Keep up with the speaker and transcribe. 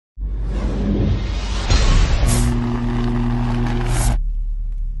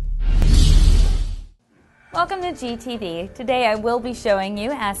Welcome to GTD. Today I will be showing you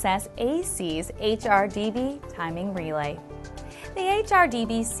SSAC's HRDB timing relay. The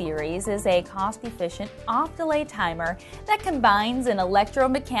HRDB Series is a cost-efficient off-delay timer that combines an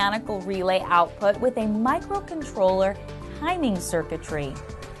electromechanical relay output with a microcontroller timing circuitry.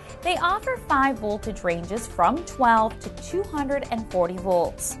 They offer 5 voltage ranges from 12 to 240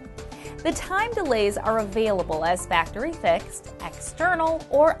 volts. The time delays are available as factory fixed, external,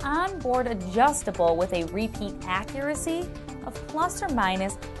 or onboard adjustable with a repeat accuracy of plus or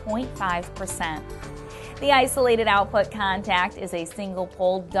minus 0.5%. The isolated output contact is a single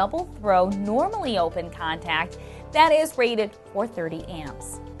pole double throw normally open contact that is rated for 30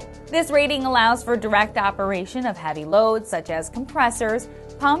 amps. This rating allows for direct operation of heavy loads such as compressors,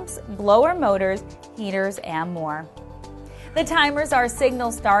 pumps, blower motors, heaters, and more. The timers are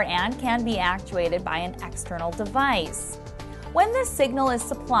signal start and can be actuated by an external device. When the signal is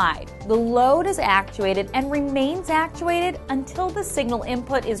supplied, the load is actuated and remains actuated until the signal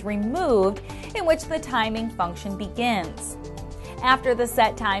input is removed, in which the timing function begins. After the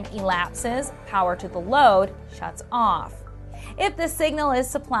set time elapses, power to the load shuts off. If the signal is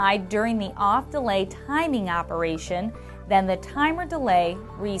supplied during the off-delay timing operation, then the timer delay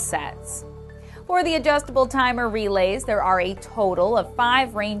resets. For the adjustable timer relays, there are a total of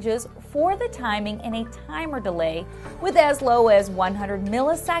 5 ranges for the timing in a timer delay, with as low as 100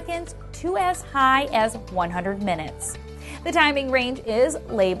 milliseconds to as high as 100 minutes. The timing range is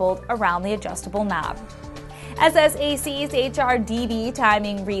labeled around the adjustable knob. SSAC's HRDB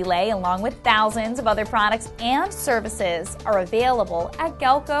timing relay, along with thousands of other products and services, are available at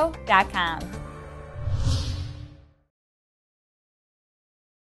gelco.com.